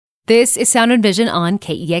This is Sound and Vision on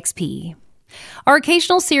KEXP. Our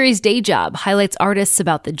occasional series Day Job highlights artists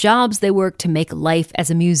about the jobs they work to make life as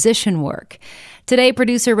a musician work. Today,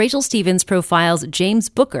 producer Rachel Stevens profiles James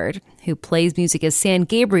Bookert, who plays music as San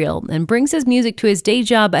Gabriel and brings his music to his day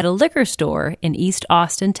job at a liquor store in East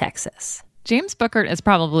Austin, Texas. James Bookert is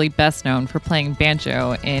probably best known for playing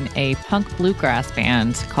banjo in a punk bluegrass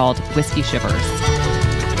band called Whiskey Shivers.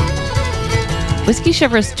 Whiskey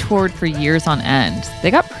Shivers toured for years on end. They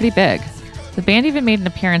got pretty big. The band even made an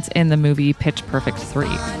appearance in the movie Pitch Perfect 3.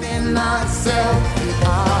 They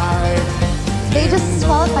just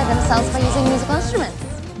disqualify themselves by using musical instruments.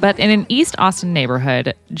 But in an East Austin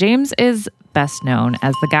neighborhood, James is best known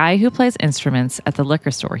as the guy who plays instruments at the liquor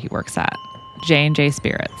store he works at, J&J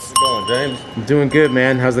Spirits. How's it going, James? I'm doing good,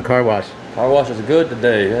 man. How's the car wash? Car wash is good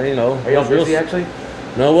today, you know. Are you busy, actually?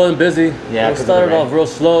 No, it wasn't busy. Yeah, we started off real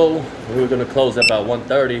slow. We were going to close up at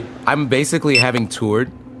 1:30. I'm basically having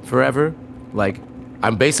toured forever. Like,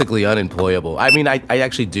 I'm basically unemployable. I mean, I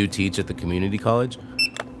actually do teach at the community college.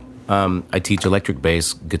 I teach electric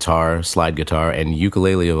bass, guitar, slide guitar, and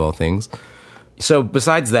ukulele of all things. So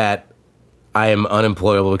besides that, I am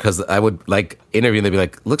unemployable because I would like interview and they'd be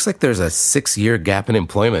like, looks like there's a 6-year gap in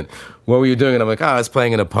employment. What were you doing? And I'm like, I was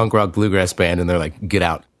playing in a punk rock bluegrass band. And they're like, get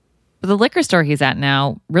out. But the liquor store he's at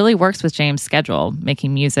now really works with James' schedule,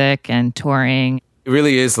 making music and touring. It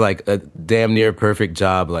really is like a damn near perfect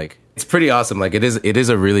job. Like, it's pretty awesome. Like, it is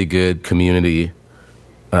a really good community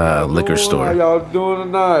liquor store. How y'all doing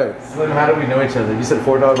tonight? Slim, how do we know each other? You said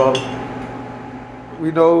 $4 bottle?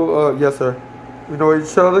 We know, yes, sir. We know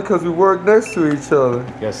each other because we work next to each other.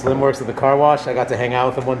 Yeah, Slim works at the car wash. I got to hang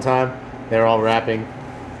out with him one time. They were all rapping.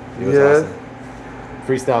 It was awesome.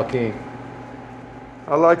 Freestyle King.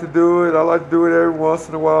 I like to do it. I like to do it every once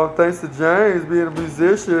in a while. Thanks to James being a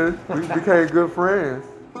musician, we became good friends.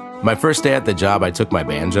 My first day at the job, I took my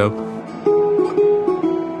banjo.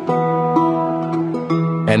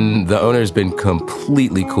 And the owner's been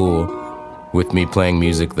completely cool with me playing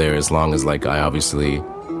music there as long as, like, I obviously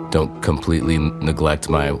don't completely neglect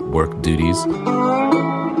my work duties.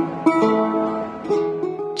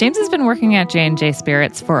 James has been working at J&J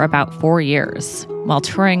Spirits for about 4 years, while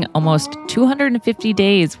touring almost 250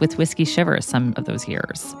 days with Whiskey Shivers some of those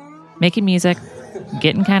years. Making music,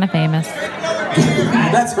 getting kind of famous.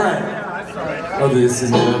 That's right. Oh, this is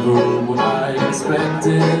never what I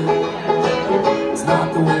expected. It's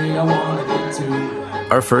not the way I wanted it to.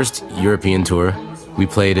 Our first European tour, we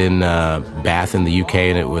played in Bath in the UK,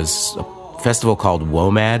 and it was a festival called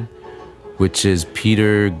WOMAD, which is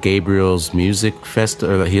Peter Gabriel's music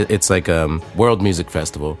festival. It's like a world music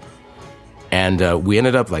festival. And we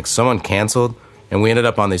ended up, like, someone canceled, and we ended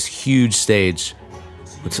up on this huge stage,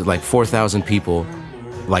 which is like 4,000 people,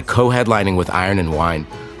 like co-headlining with Iron and Wine.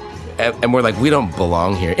 And we're like, we don't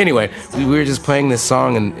belong here. Anyway, we were just playing this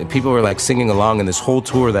song, and people were like singing along in this whole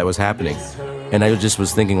tour that was happening. And I just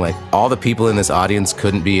was thinking, like, all the people in this audience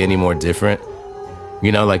couldn't be any more different.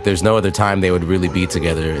 You know, like, there's no other time they would really be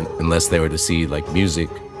together unless they were to see, like, music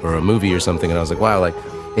or a movie or something. And I was like, wow, like,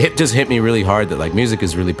 it just hit me really hard that, like, music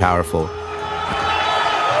is really powerful.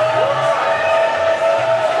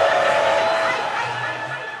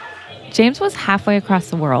 James was halfway across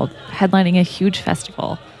the world, headlining a huge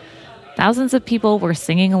festival. Thousands of people were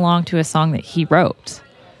singing along to a song that he wrote.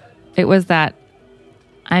 It was that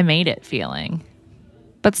I made it feeling.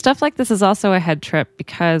 But stuff like this is also a head trip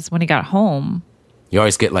because when he got home... You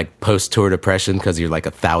always get, like, post-tour depression because you're, like,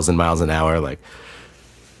 1,000 miles an hour. Like,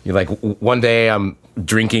 you're like, one day I'm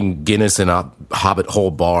drinking Guinness in a Hobbit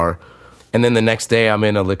Hole bar, and then the next day I'm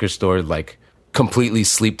in a liquor store, like, completely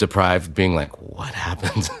sleep-deprived, being like, what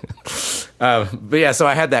happened? But yeah, so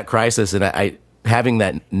I had that crisis, and I having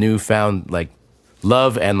that newfound, like,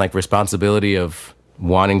 love and, like, responsibility of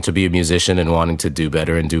wanting to be a musician and wanting to do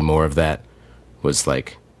better and do more of that was,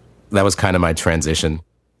 like, that was kind of my transition.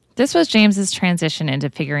 This was James's transition into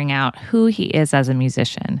figuring out who he is as a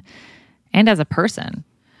musician and as a person.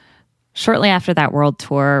 Shortly after that world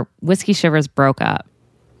tour, Whiskey Shivers broke up.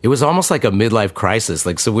 It was almost like a midlife crisis.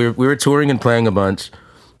 Like, so we were touring and playing a bunch,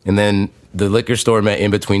 and then the liquor store met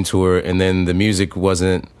in between tour, and then the music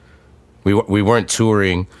wasn't, we weren't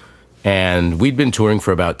touring, and we'd been touring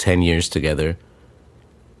for about 10 years together.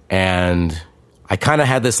 And I kind of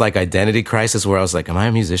had this, like, identity crisis where I was like, am I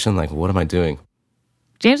a musician? Like, what am I doing?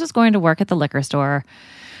 James was going to work at the liquor store,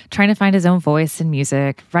 trying to find his own voice in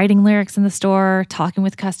music, writing lyrics in the store, talking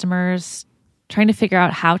with customers, trying to figure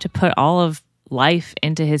out how to put all of life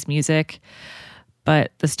into his music.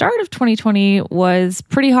 But the start of 2020 was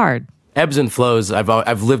pretty hard. Ebbs and flows.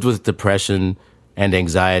 I've lived with depression and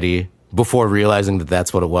anxiety before realizing that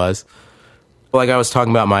that's what it was. Like I was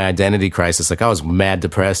talking about my identity crisis, like I was mad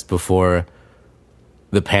depressed before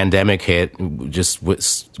the pandemic hit, just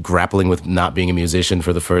grappling with not being a musician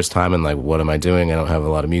for the first time and like, what am I doing? I don't have a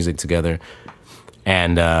lot of music together.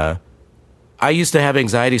 And I used to have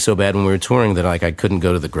anxiety so bad when we were touring that like I couldn't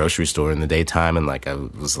go to the grocery store in the daytime, and like I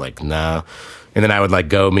was like, nah. And then I would like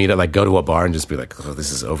go to a bar and just be like, oh,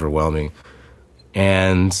 this is overwhelming.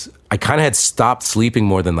 And I kind of had stopped sleeping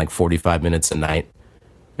more than like 45 minutes a night.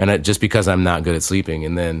 And just because I'm not good at sleeping.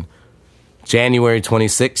 And then January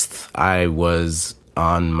 26th, I was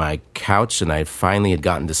on my couch and I finally had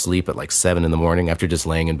gotten to sleep at like 7 a.m. after just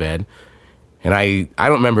laying in bed. And I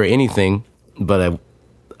don't remember anything, but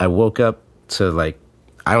I woke up to like,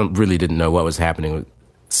 didn't know what was happening.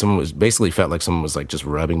 Basically felt like someone was like just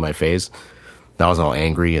rubbing my face. And I was all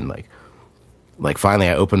angry, and like finally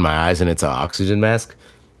I opened my eyes and it's an oxygen mask.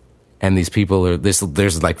 And these people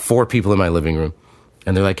there's like 4 people in my living room.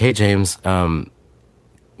 And they're like, hey, James,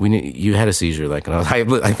 you had a seizure. Like, and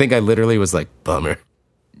I think I literally was like, bummer.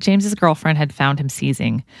 James's girlfriend had found him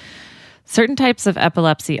seizing. Certain types of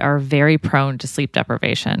epilepsy are very prone to sleep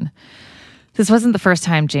deprivation. This wasn't the first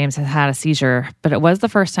time James had had a seizure, but it was the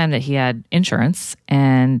first time that he had insurance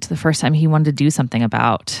and the first time he wanted to do something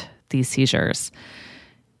about these seizures.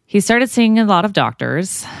 He started seeing a lot of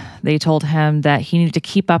doctors. They told him that he needed to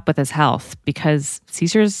keep up with his health because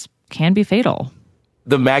seizures can be fatal.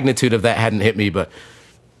 The magnitude of that hadn't hit me, but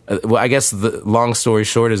I guess the long story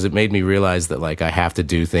short is it made me realize that like I have to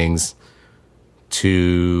do things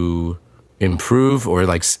to improve or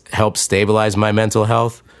like help stabilize my mental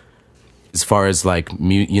health. As far as like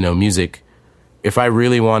music, if I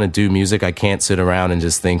really want to do music, I can't sit around and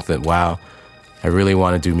just think that, wow, I really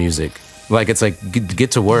want to do music. Like it's like get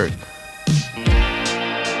to work.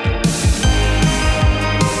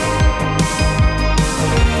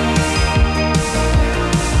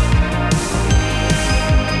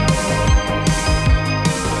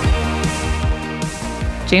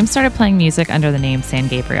 James started playing music under the name San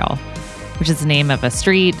Gabriel, which is the name of a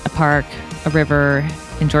street, a park, a river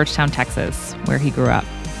in Georgetown, Texas, where he grew up.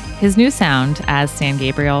 His new sound as San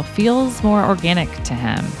Gabriel feels more organic to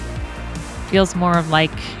him, feels more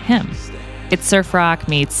like him. It's surf rock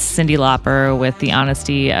meets Cyndi Lauper with the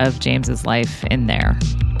honesty of James's life in there.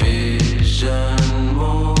 Vision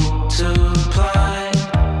multiplied.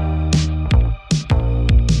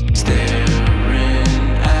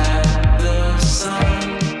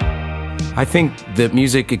 I think that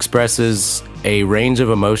music expresses a range of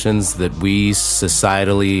emotions that we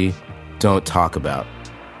societally don't talk about.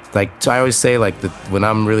 Like I always say, like when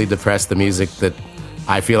I'm really depressed, the music that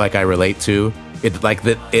I feel like I relate to,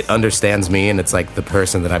 it understands me, and it's like the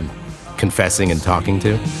person that I'm confessing and talking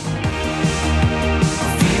to.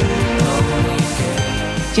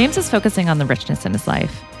 James is focusing on the richness in his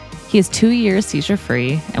life. He is 2 years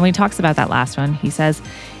seizure-free, and when he talks about that last one, he says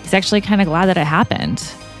he's actually kind of glad that it happened.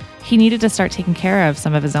 He needed to start taking care of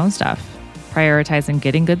some of his own stuff, prioritizing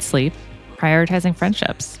getting good sleep, prioritizing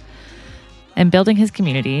friendships, and building his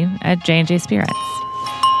community at J&J Spirits.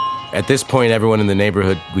 At this point, everyone in the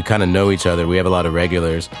neighborhood, we kind of know each other. We have a lot of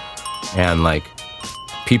regulars, and like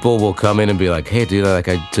people will come in and be like, hey, dude, like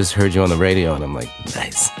I just heard you on the radio, and I'm like,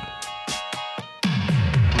 nice.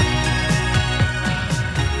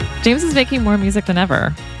 James is making more music than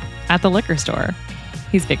ever at the liquor store.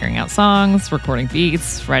 He's figuring out songs, recording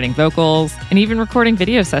beats, writing vocals, and even recording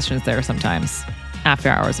video sessions there sometimes. After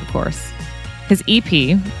hours, of course. His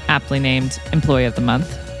EP, aptly named Employee of the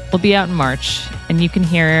Month, will be out in March, and you can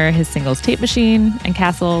hear his singles Tape Machine and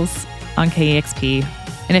Castles on KEXP.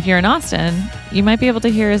 And if you're in Austin, you might be able to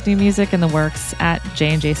hear his new music in the works at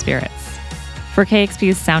J&J Spirits. For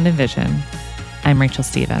KEXP's Sound and Vision, I'm Rachel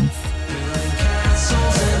Stevens.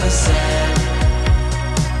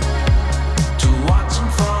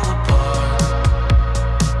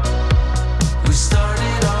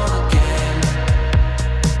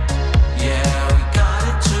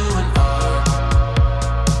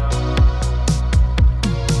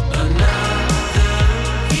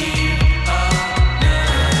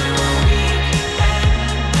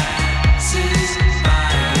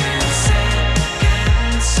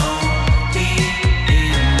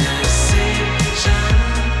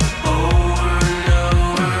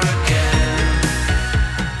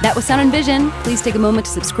 That was Sound and Vision. Please take a moment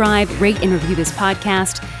to subscribe, rate, and review this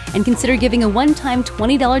podcast, and consider giving a one-time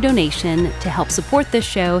 $20 donation to help support this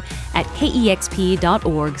show at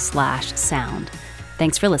kexp.org/sound.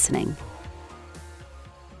 Thanks for listening.